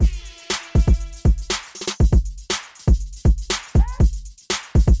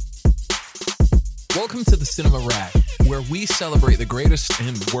Welcome to the Cinema Rag, where we celebrate the greatest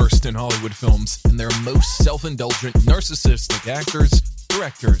and worst in Hollywood films and their most self-indulgent, narcissistic actors,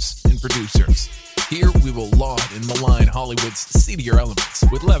 directors, and producers. Here we will laud and malign Hollywood's seedier elements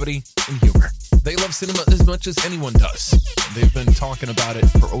with levity and humor. They love cinema as much as anyone does, and they've been talking about it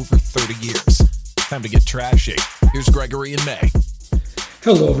for over 30 years. Time to get trashy. Here's Gregory and May.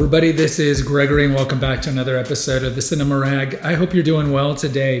 Hello everybody, this is Gregory and welcome back to another episode of the Cinema Rag. I hope you're doing well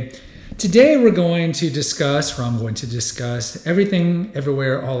today. Today I'm going to discuss Everything,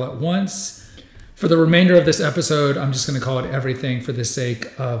 Everywhere, All at Once. For the remainder of this episode, I'm just going to call it Everything for the sake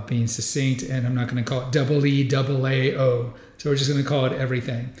of being succinct, and I'm not going to call it EEAAO. So we're just going to call it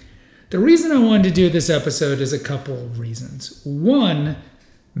Everything. The reason I wanted to do this episode is a couple of reasons. One,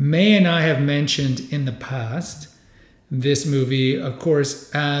 May and I have mentioned in the past this movie, of course,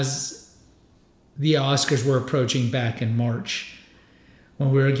 as the Oscars were approaching back in March, when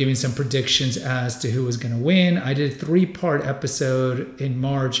we were giving some predictions as to who was going to win. I did a 3-part episode in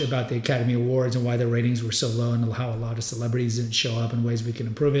March about the Academy Awards and why the ratings were so low and how a lot of celebrities didn't show up and ways we can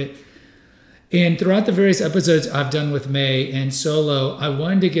improve it. And throughout the various episodes I've done with May and Solo, I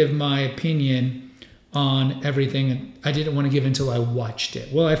wanted to give my opinion on everything, and I didn't want to give until I watched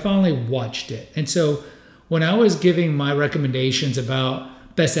it. Well, I finally watched it. And so when I was giving my recommendations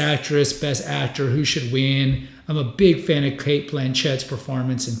about Best Actress, Best Actor, who should win, I'm a big fan of Cate Blanchett's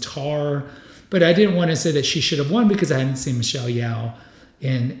performance in Tar, but I didn't want to say that she should have won because I hadn't seen Michelle Yeoh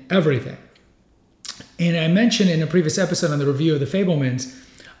in Everything. And I mentioned in a previous episode on the review of The Fabelmans,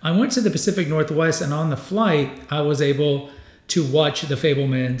 I went to the Pacific Northwest, and on the flight, I was able to watch The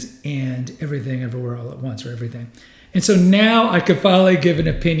Fabelmans and Everything, Everywhere, All at Once, or Everything. And so now I could finally give an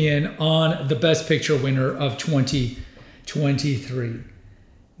opinion on the Best Picture winner of 2023.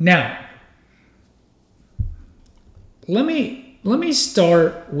 Now, let me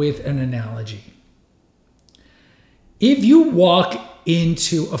start with an analogy. If you walk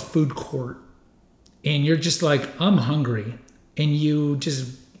into a food court and you're just like, I'm hungry, and you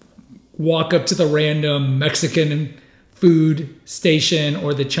just walk up to the random Mexican food station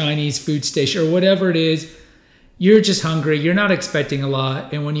or the Chinese food station or whatever it is, you're just hungry, you're not expecting a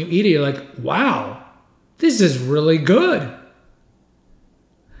lot, and when you eat it, you're like, wow, this is really good.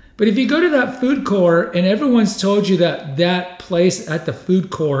 But if you go to that food court and everyone's told you that that place at the food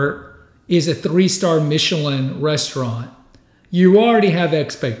court is a 3-star Michelin restaurant, you already have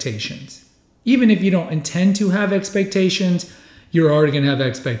expectations. Even if you don't intend to have expectations, you're already going to have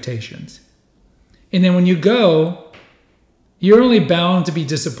expectations. And then when you go, you're only bound to be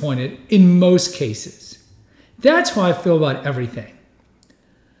disappointed in most cases. That's how I feel about Everything.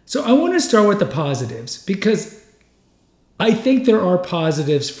 So I want to start with the positives because I think there are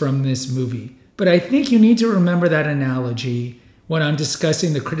positives from this movie, but I think you need to remember that analogy when I'm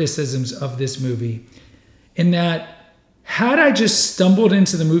discussing the criticisms of this movie. In that, had I just stumbled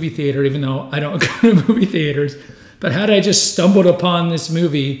into the movie theater, even though I don't go to movie theaters, but had I just stumbled upon this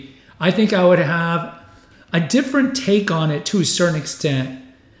movie, I think I would have a different take on it to a certain extent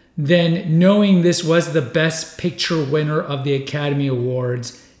than knowing this was the Best Picture winner of the Academy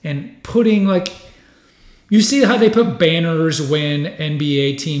Awards and putting you see how they put banners when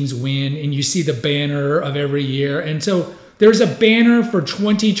NBA teams win, and you see the banner of every year. And so there's a banner for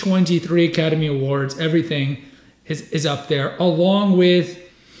 2023 Academy Awards. Everything is up there, along with,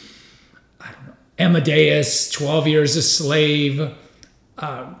 Amadeus, 12 Years a Slave,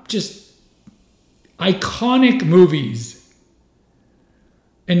 just iconic movies.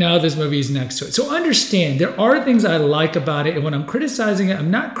 And now this movie is next to it. So understand, there are things I like about it. And when I'm criticizing it,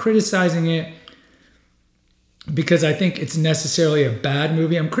 I'm not criticizing it because I think it's necessarily a bad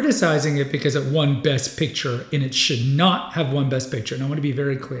movie. I'm criticizing it because it won Best Picture, and it should not have won Best Picture. And I want to be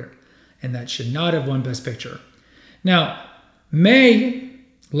very clear. And that should not have won Best Picture. Now, May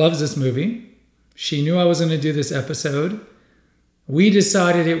loves this movie. She knew I was going to do this episode. We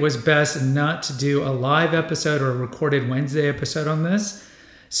decided it was best not to do a live episode or a recorded Wednesday episode on this.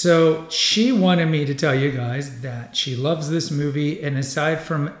 So she wanted me to tell you guys that she loves this movie. And aside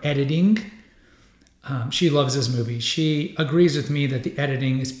from editing, she loves this movie. She agrees with me that the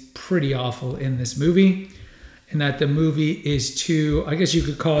editing is pretty awful in this movie, and that the movie is too, I guess you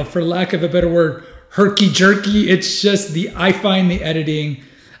could call it, for lack of a better word, herky-jerky. It's just I find the editing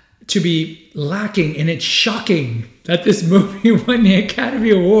to be lacking, and it's shocking that this movie won the Academy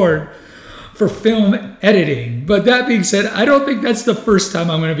Award for film editing. But that being said, I don't think that's the first time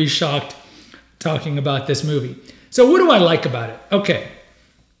I'm going to be shocked talking about this movie. So what do I like about it? Okay.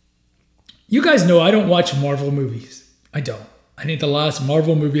 You guys know I don't watch Marvel movies. I don't. I think the last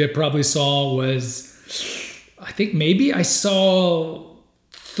Marvel movie I probably saw was, I think maybe I saw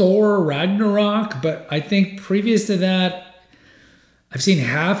Thor Ragnarok, but I think previous to that, I've seen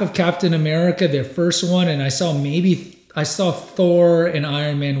half of Captain America, their first one, and I saw Thor and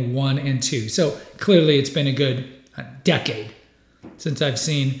Iron Man 1 and 2. So clearly it's been a good decade since I've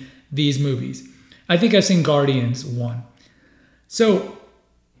seen these movies. I think I've seen Guardians 1. So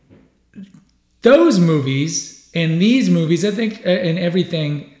those movies and these movies, I think, and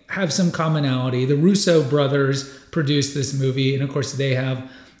everything have some commonality. The Russo brothers produced this movie, and of course they have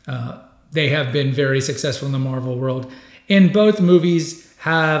been very successful in the Marvel world. And both movies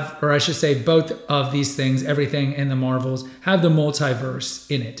have, or I should say both of these things, everything in the Marvels, have the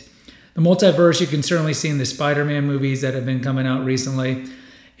multiverse in it. The multiverse you can certainly see in the Spider-Man movies that have been coming out recently.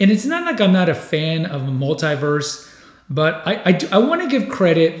 And it's not like I'm not a fan of a multiverse, but I want to give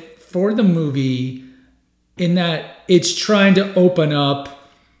credit for the movie in that it's trying to open up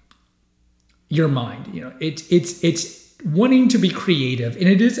your mind. You know, it's wanting to be creative, and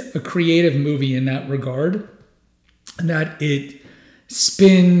it is a creative movie in that regard, that it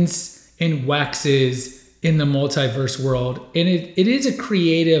spins and waxes in the multiverse world, and it is a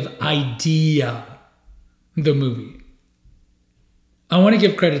creative idea, the movie. I want to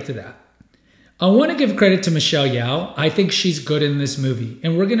give credit to that. I want to give credit to Michelle Yeoh. I think she's good in this movie.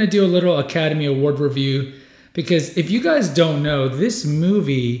 And we're going to do a little Academy Award review, because if you guys don't know, this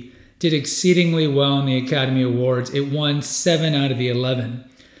movie did exceedingly well in the Academy Awards. It won 7 out of the 11.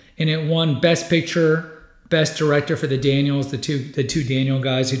 And it won Best Picture, Best Director for the Daniels, the two Daniel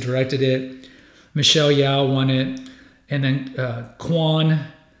guys who directed it. Michelle Yeoh won it. And then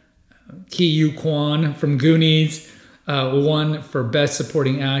Ki-Yu Kwan from Goonies won for Best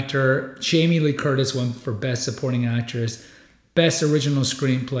Supporting Actor. Jamie Lee Curtis won for Best Supporting Actress, Best Original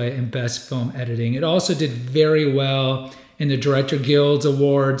Screenplay, and Best Film Editing. It also did very well in the Director Guild's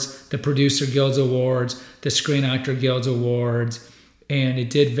Awards, the Producer Guild's Awards, the Screen Actor Guild's Awards, and it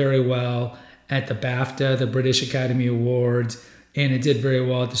did very well at the BAFTA, the British Academy Awards, and it did very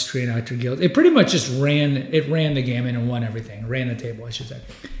well at the Screen Actor Guild. It pretty much just ran the gamut and won everything. Ran the table, I should say.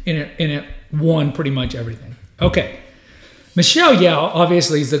 And it won pretty much everything. Okay. Michelle Yeoh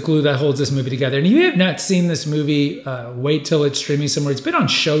obviously is the glue that holds this movie together. And if you have not seen this movie, wait till it's streaming somewhere. It's been on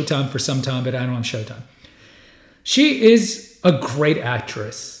Showtime for some time, but I don't have Showtime. She is a great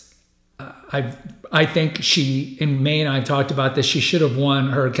actress. I think she, in May, and I've talked about this, she should have won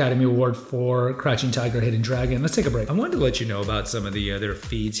her Academy Award for Crouching Tiger, Hidden Dragon. Let's take a break. I wanted to let you know about some of the other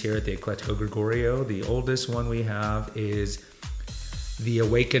feeds here at the Eclectico Gregorio. The oldest one we have is The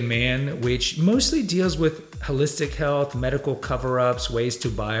Awakened Man, which mostly deals with holistic health, medical cover-ups, ways to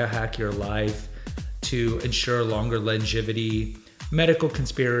biohack your life to ensure longer longevity, medical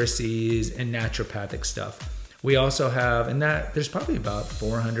conspiracies, and naturopathic stuff. We also have, and that there's probably about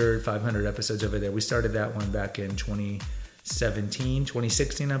 400, 500 episodes over there. We started that one back in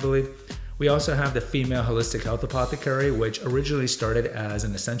 2016, I believe. We also have the Female Holistic Health Apothecary, which originally started as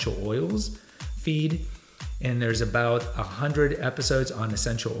an essential oils feed. And there's about 100 episodes on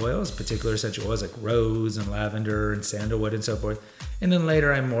essential oils, particular essential oils like rose and lavender and sandalwood and so forth. And then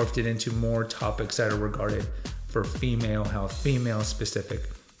later I morphed it into more topics that are regarded for female health, female specific.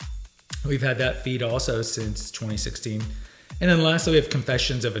 We've had that feed also since 2016. And then lastly, we have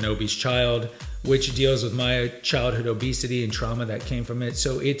Confessions of an Obese Child, which deals with my childhood obesity and trauma that came from it.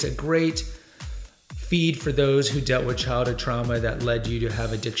 So it's a great feed for those who dealt with childhood trauma that led you to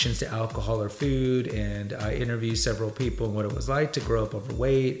have addictions to alcohol or food. And I interviewed several people on what it was like to grow up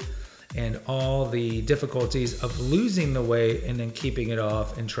overweight and all the difficulties of losing the weight and then keeping it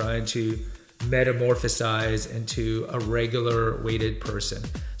off and trying to metamorphosize into a regular weighted person.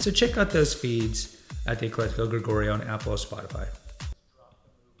 So check out those feeds at the Eclectico Gregorio on Apple or Spotify.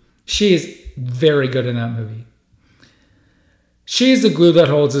 She is very good in that movie. She is the glue that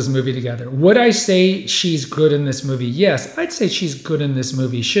holds this movie together. Would I say she's good in this movie? Yes, I'd say she's good in this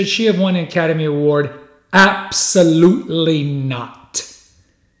movie. Should she have won an Academy Award? Absolutely not.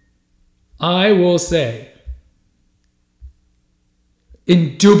 I will say,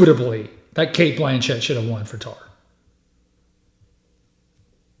 indubitably, that Cate Blanchett should have won for Tar.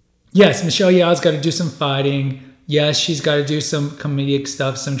 Yes, Michelle Yeoh's got to do some fighting. Yes, she's got to do some comedic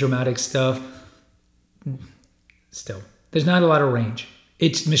stuff, some dramatic stuff. Still, there's not a lot of range.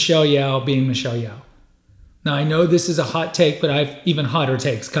 It's Michelle Yeoh being Michelle Yeoh. Now, I know this is a hot take, but I have even hotter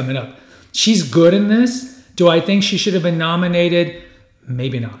takes coming up. She's good in this. Do I think she should have been nominated?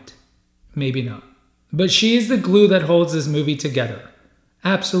 Maybe not. Maybe not. But she is the glue that holds this movie together.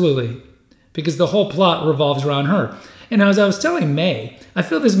 Absolutely. Because the whole plot revolves around her. And as I was telling May, I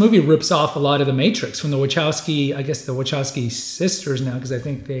feel this movie rips off a lot of The Matrix from the Wachowski, I guess the Wachowski sisters now, because I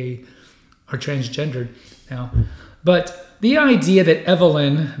think they are transgendered now. But the idea that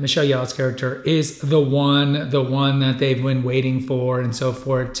Evelyn, Michelle Yeoh's character, is the one that they've been waiting for and so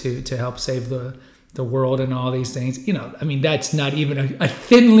forth to help save the world and all these things, I mean, that's not even a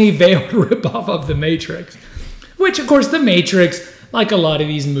thinly veiled ripoff of The Matrix, which, of course, The Matrix, like a lot of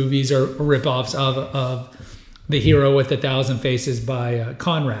these movies, are ripoffs of The Hero with 1,000 Faces by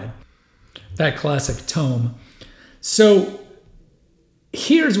Conrad, that classic tome. So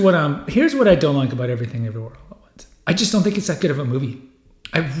here's what I don't like about Everything Everywhere All at Once. I just don't think it's that good of a movie.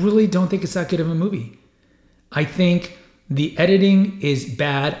 I really don't think it's that good of a movie. I think the editing is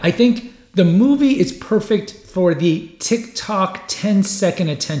bad. I think the movie is perfect for the TikTok 10-second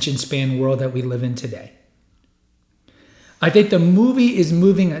attention span world that we live in today. I think the movie is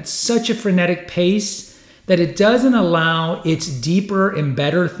moving at such a frenetic pace that it doesn't allow its deeper and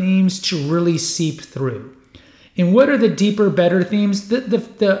better themes to really seep through. And what are the deeper, better themes?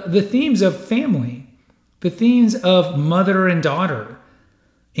 The themes of family, the themes of mother and daughter,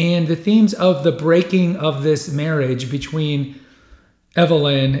 and the themes of the breaking of this marriage between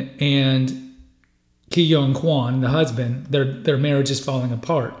Evelyn and Ki Young Kwan, the husband. Their marriage is falling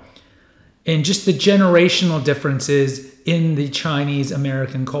apart. And just the generational differences in the Chinese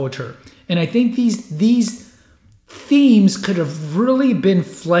American culture. And I think these themes could have really been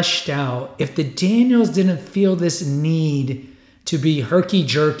fleshed out if the Daniels didn't feel this need to be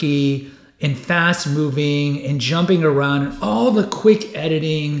herky-jerky and fast-moving and jumping around and all the quick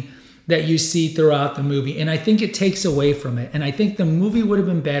editing that you see throughout the movie. And I think it takes away from it. And I think the movie would have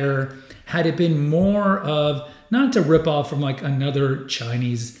been better had it been more of, not to rip off from like another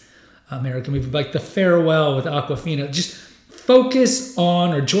Chinese American movie, like The Farewell with Awkwafina. Just focus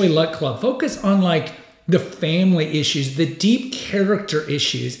on, or Joy Luck Club, focus on like the family issues, the deep character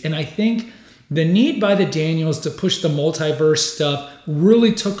issues. And I think the need by the Daniels to push the multiverse stuff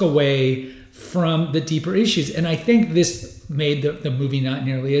really took away from the deeper issues. And I think this made the movie not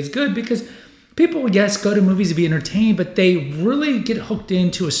nearly as good because people, yes, go to movies to be entertained, but they really get hooked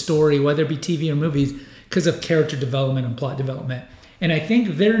into a story, whether it be TV or movies, because of character development and plot development. And I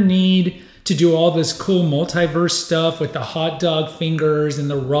think their need to do all this cool multiverse stuff with the hot dog fingers and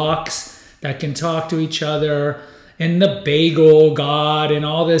the rocks that can talk to each other and the bagel god and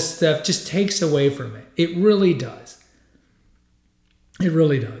all this stuff just takes away from it. It really does. It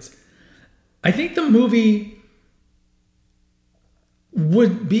really does. I think the movie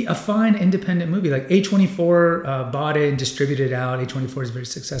would be a fine independent movie. Like A24 bought it and distributed it out. A24 is a very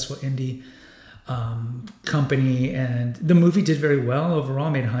successful indie company, and the movie did very well overall.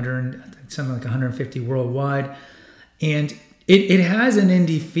 Made something like 150 worldwide, and it has an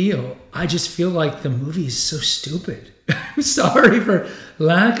indie feel. I just feel like the movie is so stupid. I'm sorry for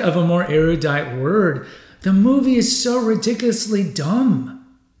lack of a more erudite word. The movie is so ridiculously dumb.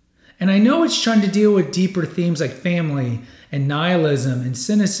 And I know it's trying to deal with deeper themes like family and nihilism and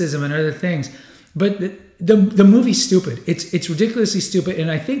cynicism and other things, but the movie's stupid. It's ridiculously stupid. And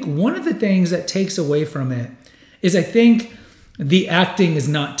I think one of the things that takes away from it is I think the acting is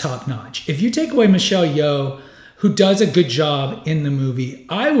not top notch. If you take away Michelle Yeoh, who does a good job in the movie,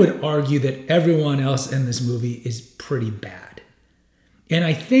 I would argue that everyone else in this movie is pretty bad. And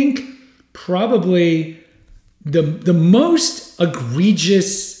I think probably the most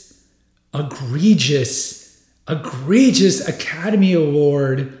egregious Academy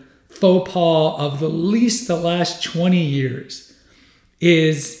Award faux pas of the last 20 years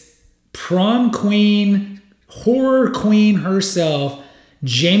is prom queen, horror queen herself,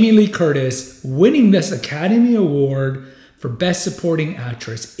 Jamie Lee Curtis, winning this Academy Award for Best Supporting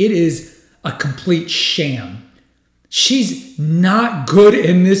Actress. It is a complete sham. She's not good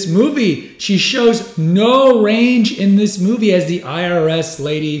in this movie. She shows no range in this movie as the IRS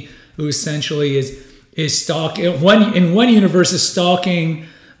lady who essentially is stalking. In one universe is stalking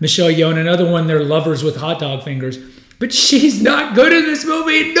Michelle Yeoh, in another one they're lovers with hot dog fingers. But she's not good in this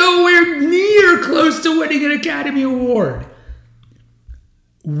movie. Nowhere near close to winning an Academy Award.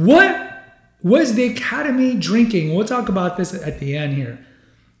 What was the Academy drinking? We'll talk about this at the end here.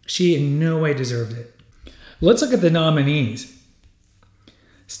 She in no way deserved it. Let's look at the nominees.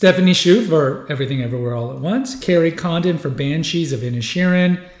 Stephanie Hsu for Everything Everywhere All at Once, Carrie Condon for Banshees of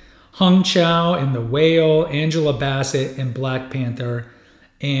Inisherin, Hong Chow in The Whale, Angela Bassett in Black Panther,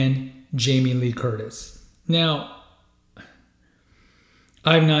 and Jamie Lee Curtis. Now,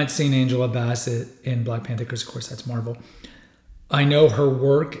 I've not seen Angela Bassett in Black Panther because, of course, that's Marvel. I know her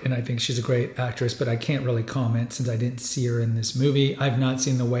work, and I think she's a great actress, but I can't really comment since I didn't see her in this movie. I've not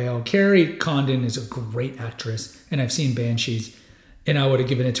seen The Whale. Carrie Condon is a great actress, and I've seen Banshees, and I would have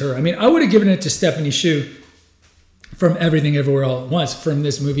given it to her. I mean, I would have given it to Stephanie Hsu from Everything Everywhere All at Once, from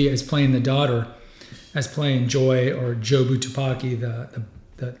this movie as playing the daughter. as playing Joy or Jobu Tupaki,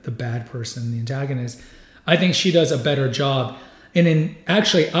 the bad person, the antagonist. I think she does a better job. And in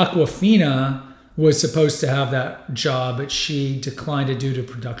actually, Awkwafina was supposed to have that job, but she declined it due to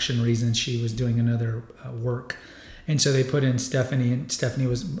production reasons. She was doing another work. And so they put in Stephanie, and Stephanie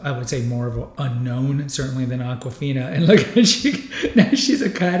was, I would say, more of an unknown, certainly, than Awkwafina. And look, now she's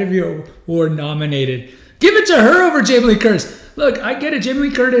Academy Award nominated. Give it to her over Jamie Lee Curtis. Look, I get it. Jamie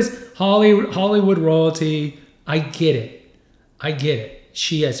Lee Curtis, Hollywood royalty. I get it.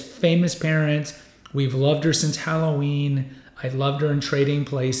 She has famous parents. We've loved her since Halloween. I loved her in Trading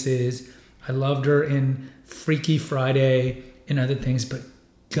Places. I loved her in Freaky Friday and other things. But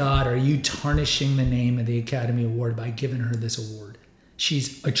God, are you tarnishing the name of the Academy Award by giving her this award?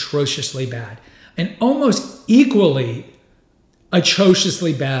 She's atrociously bad. And almost equally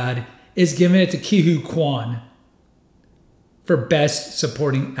atrociously bad is giving it to Ke Huy Quan for Best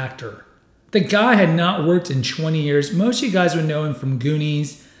Supporting Actor. The guy had not worked in 20 years. Most of you guys would know him from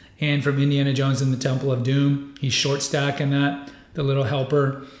Goonies and from Indiana Jones and the Temple of Doom. He's short stack in that, the little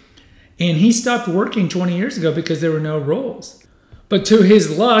helper. And he stopped working 20 years ago because there were no roles. But to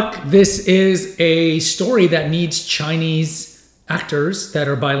his luck, this is a story that needs Chinese actors that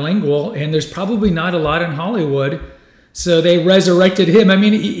are bilingual, and there's probably not a lot in Hollywood. So they resurrected him. I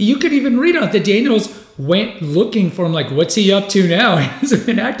mean, you could even read on it. The Daniels went looking for him, like, what's he up to now? He hasn't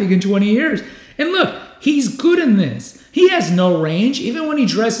been acting in 20 years. And look, he's good in this. He has no range. Even when he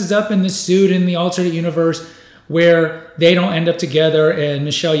dresses up in the suit in the alternate universe where they don't end up together and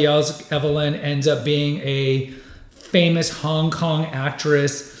Michelle Yeoh's Evelyn ends up being a famous Hong Kong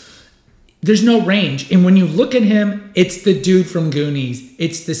actress, there's no range. And when you look at him, it's the dude from Goonies.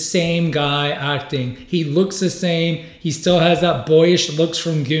 It's the same guy acting. He looks the same. He still has that boyish looks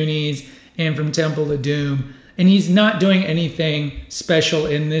from Goonies and from Temple of Doom. And he's not doing anything special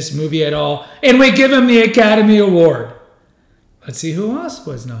in this movie at all. And we give him the Academy Award. Let's see who else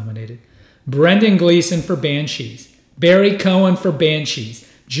was nominated. Brendan Gleeson for Banshees. Barry Cohen for Banshees.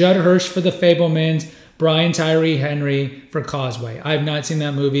 Judd Hirsch for The Fabelmans. Brian Tyree Henry for Causeway. I have not seen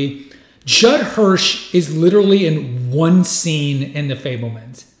that movie. Judd Hirsch is literally in one scene in The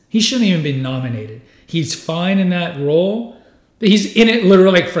Fabelmans. He shouldn't even be nominated. He's fine in that role. But he's in it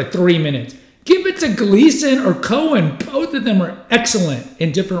literally like for 3 minutes. Give it to Gleeson or Cohen. Both of them are excellent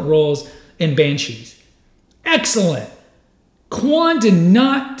in different roles in Banshees. Excellent. Kwan did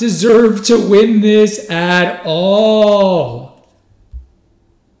not deserve to win this at all.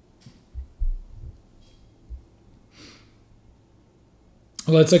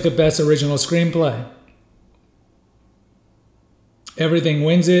 Let's look at Best Original Screenplay. Everything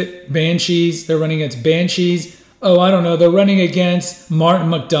wins it. Banshees. They're running against Banshees. Oh, I don't know. They're running against Martin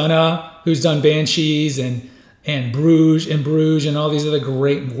McDonagh, who's done Banshees and Bruges and all these other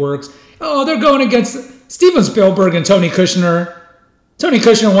great works. Oh, they're going against Steven Spielberg and Tony Kushner. Tony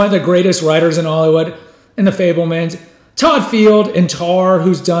Kushner, one of the greatest writers in Hollywood, in The Fabelmans. Todd Field and Tar,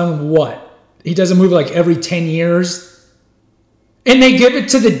 who's done what? He does a movie like every 10 years. And they give it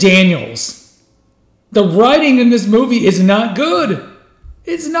to the Daniels. The writing in this movie is not good.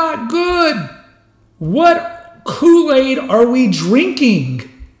 It's not good. What Kool-Aid are we drinking?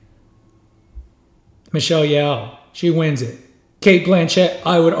 Michelle Yeoh, she wins it. Cate Blanchett,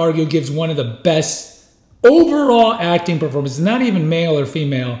 I would argue, gives one of the best overall acting performances, not even male or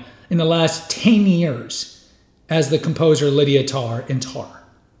female, in the last 10 years as the composer Lydia Tarr in Tar.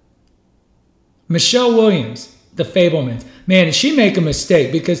 Michelle Williams, The Fabelmans. Man, did she make a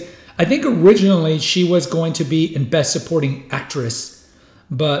mistake? Because I think originally she was going to be in Best Supporting Actress.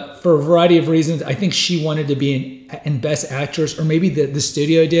 But for a variety of reasons, I think she wanted to be in Best Actress, or maybe the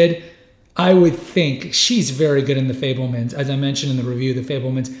studio did. I would think she's very good in The Fabelmans. As I mentioned in the review of The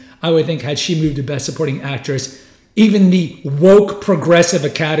Fabelmans, I would think had she moved to Best Supporting Actress, even the woke progressive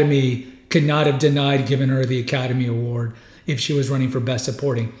Academy could not have denied giving her the Academy Award if she was running for Best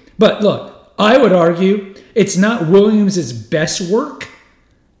Supporting. But look, I would argue it's not Williams' best work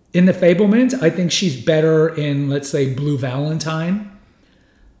in The Fabelmans. I think she's better in, let's say, Blue Valentine.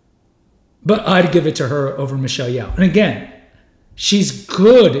 But I'd give it to her over Michelle Yeoh. And again, she's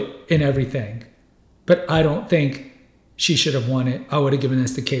good in everything. But I don't think she should have won it. I would have given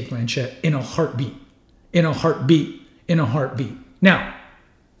this to Cate Blanchett in a heartbeat. In a heartbeat. In a heartbeat. Now,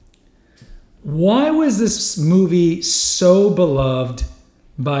 why was this movie so beloved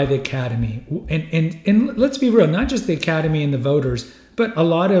by the Academy? And let's be real, not just the Academy and the voters, but a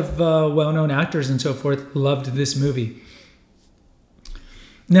lot of well-known actors and so forth loved this movie.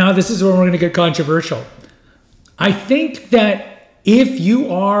 Now, this is where we're going to get controversial. I think that if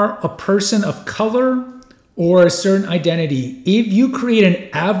you are a person of color or a certain identity, if you create an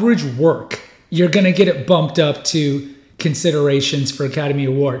average work you're going to get it bumped up to considerations for Academy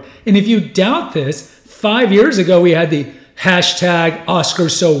Award. And if you doubt this, 5 years ago we had the hashtag Oscar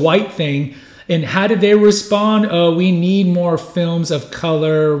so white thing. And how did they respond? Oh, we need more films of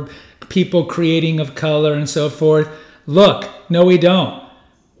color, people creating of color and so forth. Look, no, we don't.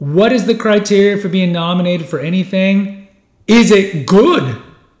 What is the criteria for being nominated for anything? Is it good?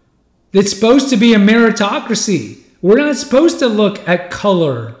 It's supposed to be a meritocracy. We're not supposed to look at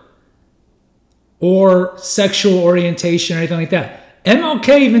color or sexual orientation or anything like that.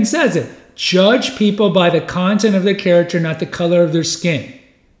 MLK even says it. Judge people by the content of their character, not the color of their skin.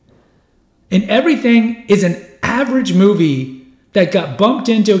 And Everything is an average movie that got bumped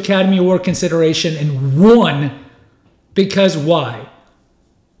into Academy Award consideration and won because why?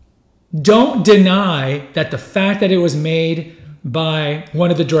 Don't deny that the fact that it was made by one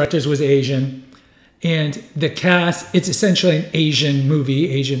of the directors was Asian, and the cast, it's essentially an Asian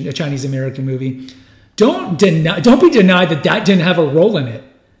movie, a Chinese American movie. Don't be denied that didn't have a role in it.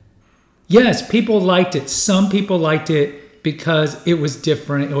 Yes, people liked it. Some people liked it because it was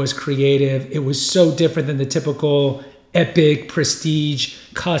different, it was creative, it was so different than the typical epic, prestige,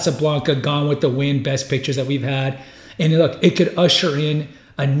 Casablanca, Gone with the Wind, Best Pictures that we've had. And look, it could usher in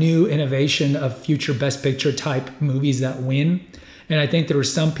a new innovation of future Best Picture type movies that win. And I think there were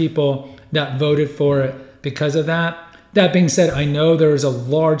some people that voted for it because of that. That being said, I know there was a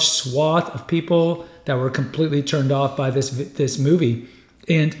large swath of people that were completely turned off by this movie.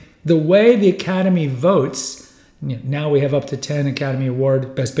 And the way the Academy votes, now we have up to 10 Academy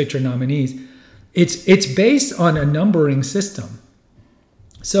Award Best Picture nominees, it's based on a numbering system.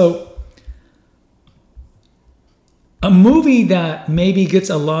 So a movie that maybe gets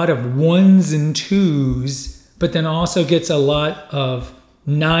a lot of ones and twos, but then also gets a lot of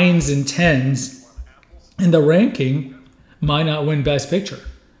nines and tens in the ranking might not win Best Picture.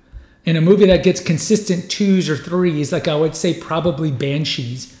 And a movie that gets consistent twos or threes, like I would say probably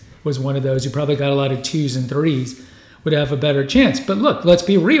Banshees was one of those who probably got a lot of twos and threes, would have a better chance. But look, let's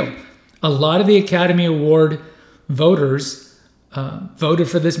be real. A lot of the Academy Award voters voted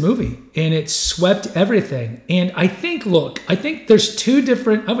for this movie, and it swept everything. And I think there's two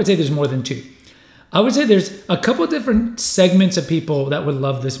different, I would say there's more than two. I would say there's a couple different segments of people that would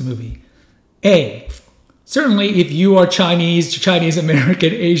love this movie. Certainly if you are Chinese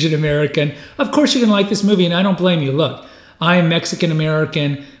American, Asian American, of course you're going to like this movie, and I don't blame you. Look, I am Mexican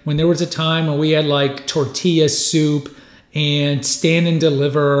American. When there was a time when we had like tortilla soup and Stand and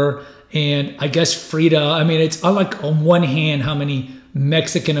Deliver and I guess Frida. I mean, it's like on one hand how many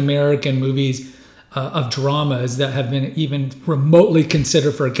Mexican American movies of dramas that have been even remotely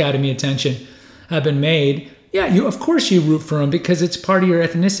considered for Academy attention have been made. Yeah, of course you root for them because it's part of your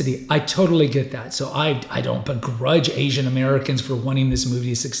ethnicity. I totally get that. So I don't begrudge Asian Americans for wanting this movie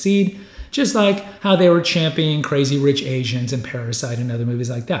to succeed, just like how they were championing Crazy Rich Asians and Parasite and other movies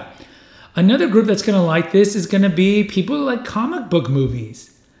like that. Another group that's going to like this is going to be people who like comic book movies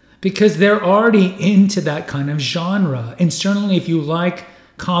because they're already into that kind of genre. And certainly if you like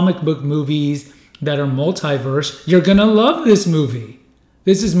comic book movies that are multiverse, you're going to love this movie.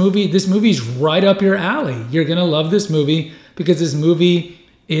 This movie's right up your alley. You're going to love this movie because this movie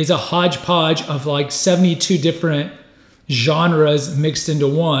is a hodgepodge of like 72 different genres mixed into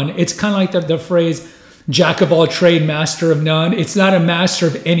one. It's kind of like the phrase, jack of all trade, master of none. It's not a master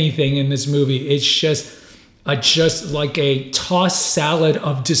of anything in this movie. It's just like a tossed salad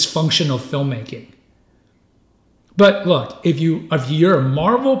of dysfunctional filmmaking. But look, if you're a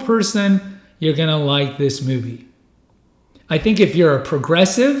Marvel person, you're going to like this movie. I think if you're a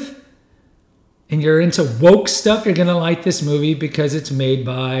progressive and you're into woke stuff, you're going to like this movie because it's made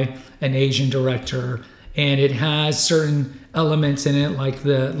by an Asian director and it has certain elements in it like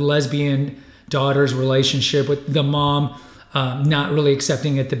the lesbian daughter's relationship with the mom not really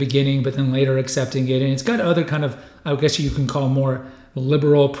accepting at the beginning but then later accepting it. And it's got other kind of, I guess you can call more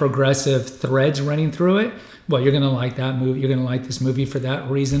liberal progressive threads running through it. Well, you're going to like that movie. You're going to like this movie for that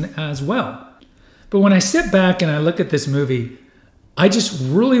reason as well. But when I sit back and I look at this movie, I just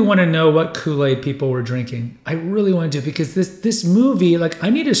really want to know what Kool-Aid people were drinking. I really want to, because this movie, like I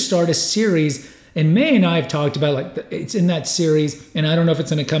need to start a series, and May and I have talked about like it's in that series, and I don't know if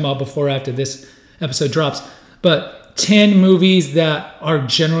it's going to come out before or after this episode drops, but 10 movies that are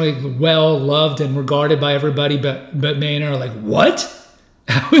generally well loved and regarded by everybody, but May and I are like, what?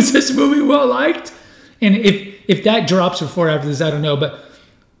 How is this movie well liked? And if that drops before or after this, I don't know, but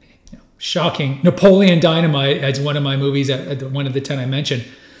shocking. Napoleon Dynamite as one of my movies, one of the 10 I mentioned.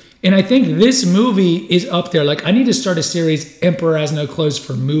 And I think this movie is up there. Like, I need to start a series, Emperor Has No Clothes,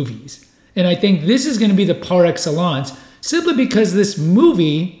 for movies. And I think this is going to be the par excellence, simply because this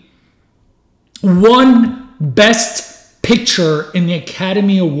movie won Best Picture in the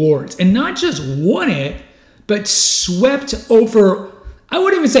Academy Awards. And not just won it, but swept over, I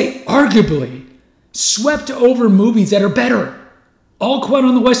wouldn't even say arguably, swept over movies that are better. All Quiet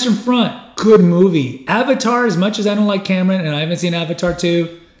on the Western Front, good movie. Avatar, as much as I don't like Cameron, and I haven't seen Avatar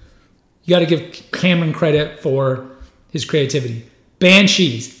 2, you got to give Cameron credit for his creativity.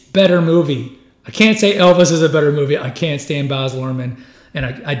 Banshees, better movie. I can't say Elvis is a better movie. I can't stand Baz Luhrmann, and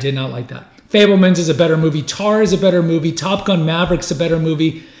I did not like that. Fabelmans is a better movie. Tar is a better movie. Top Gun Maverick's a better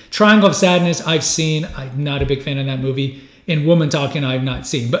movie. Triangle of Sadness, I've seen. I'm not a big fan of that movie. And Woman Talking, I've not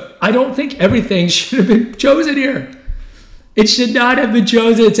seen. But I don't think everything should have been chosen here. It should not have been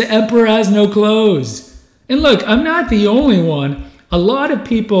chosen. It's Emperor Has No Clothes. And look, I'm not the only one. A lot of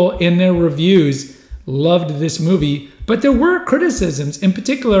people in their reviews loved this movie, but there were criticisms. In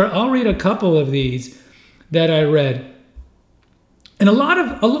particular, I'll read a couple of these that I read. And a lot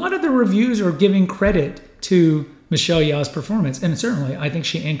of the reviews are giving credit to Michelle Yeoh's performance. And certainly, I think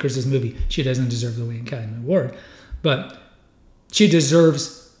she anchors this movie. She doesn't deserve the Academy Award, but she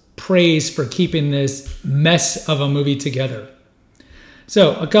deserves praise for keeping this mess of a movie together.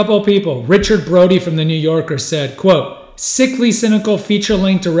 So a couple of people, Richard Brody from The New Yorker said, quote, sickly, cynical,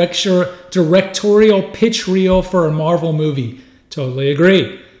 feature-length directorial pitch reel for a Marvel movie. Totally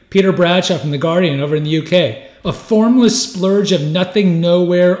agree. Peter Bradshaw from The Guardian over in the UK, a formless splurge of nothing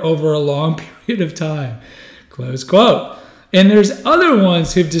nowhere over a long period of time. Close quote. And there's other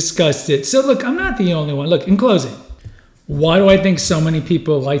ones who've discussed it. So look, I'm not the only one. Look, in closing, why do I think so many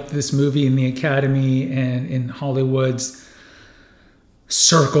people liked this movie in the Academy and in Hollywood's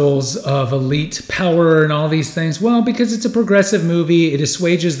circles of elite power and all these things? Well, because it's a progressive movie. It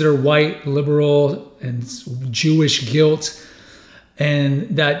assuages their white, liberal, and Jewish guilt.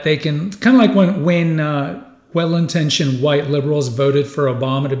 And that they can, kind of like when well-intentioned white liberals voted for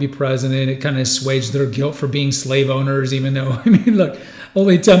Obama to be president, it kind of assuaged their guilt for being slave owners, even though, I mean, look,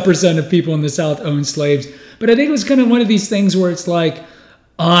 only 10% of people in the South own slaves. But I think it was kind of one of these things where it's like,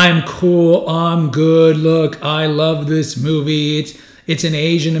 I'm cool, I'm good, look, I love this movie. It's an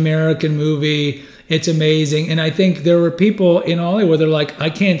Asian American movie. It's amazing. And I think there were people in Hollywood that are like, I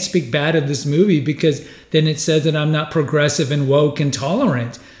can't speak bad of this movie because then it says that I'm not progressive and woke and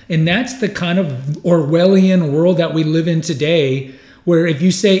tolerant. And that's the kind of Orwellian world that we live in today, where if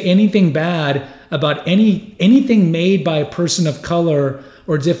you say anything bad about anything made by a person of color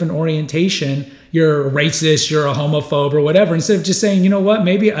or different orientation, you're a racist, you're a homophobe or whatever, instead of just saying, you know what,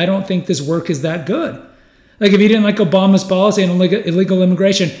 maybe I don't think this work is that good. Like if you didn't like Obama's policy on illegal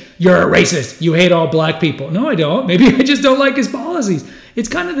immigration, you're a racist. You hate all black people. No, I don't. Maybe I just don't like his policies. It's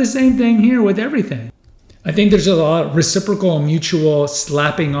kind of the same thing here with everything. I think there's a lot of reciprocal, mutual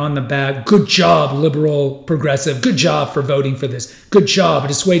slapping on the back. Good job, liberal, progressive. Good job for voting for this. Good job.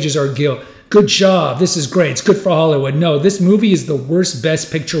 It assuages our guilt. Good job. This is great. It's good for Hollywood. No, this movie is the worst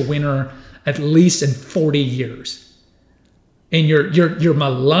Best Picture winner at least in 40 years. And you're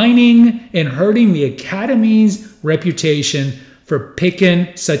maligning and hurting the Academy's reputation for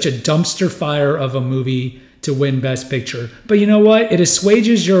picking such a dumpster fire of a movie to win Best Picture. But you know what? It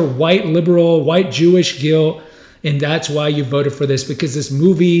assuages your white liberal, white Jewish guilt, and that's why you voted for this, because this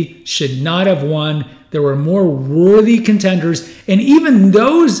movie should not have won. There were more worthy contenders, and even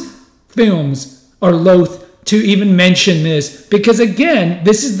those films are loath to even mention this, because again,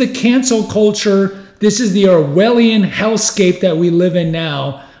 this is the cancel culture. This is the Orwellian hellscape that we live in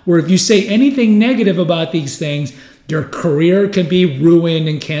now, where if you say anything negative about these things, your career can be ruined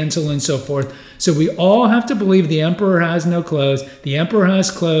and canceled and so forth. So we all have to believe the Emperor has no clothes. The Emperor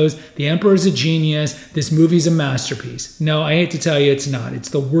has clothes. The Emperor is a genius. This movie's a masterpiece. No, I hate to tell you, it's not. It's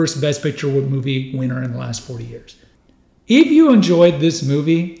the worst Best Picture movie winner in the last 40 years. If you enjoyed this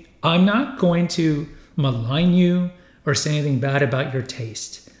movie, I'm not going to malign you or say anything bad about your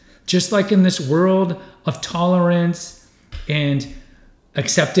taste. Just like in this world of tolerance and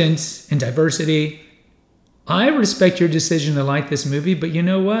acceptance and diversity, I respect your decision to like this movie, but you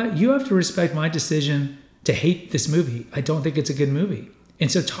know what? You have to respect my decision to hate this movie. I don't think it's a good movie.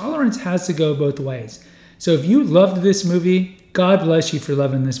 And so tolerance has to go both ways. So if you loved this movie, God bless you for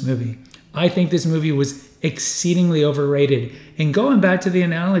loving this movie. I think this movie was exceedingly overrated. And going back to the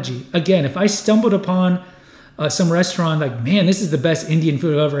analogy, again, if I stumbled upon some restaurant like, man, this is the best Indian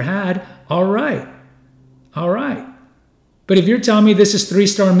food I've ever had, all right. But if you're telling me this is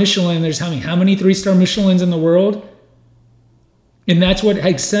 3-star Michelin, there's how many 3-star Michelins in the world? And that's what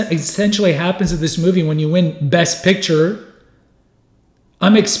essentially happens to this movie when you win Best Picture.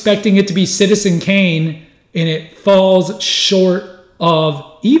 I'm expecting it to be Citizen Kane, and it falls short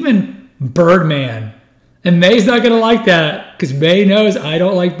of even Birdman. And May's not going to like that, because May knows I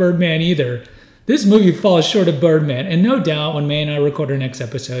don't like Birdman either. This movie falls short of Birdman. And no doubt when May and I record our next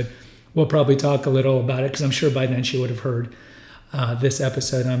episode, we'll probably talk a little about it because I'm sure by then she would have heard this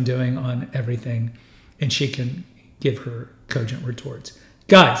episode I'm doing on everything and she can give her cogent retorts.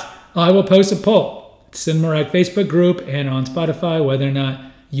 Guys, I will post a poll, Cinema Rag Facebook group and on Spotify, whether or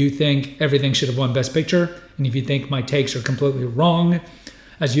not you think everything should have won Best Picture. And if you think my takes are completely wrong,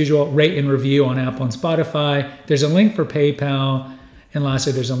 as usual, rate and review on Apple and Spotify. There's a link for PayPal. And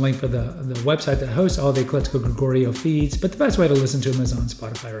lastly, there's a link for the website that hosts all the Eclectico Gregorio feeds. But the best way to listen to them is on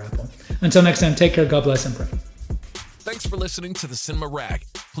Spotify or Apple. Until next time, take care, God bless, and pray. Thanks for listening to the Cinema Rag.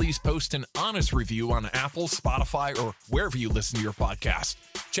 Please post an honest review on Apple, Spotify, or wherever you listen to your podcast.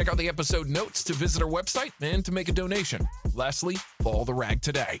 Check out the episode notes to visit our website and to make a donation. Lastly, follow the rag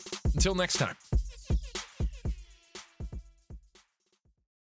today. Until next time.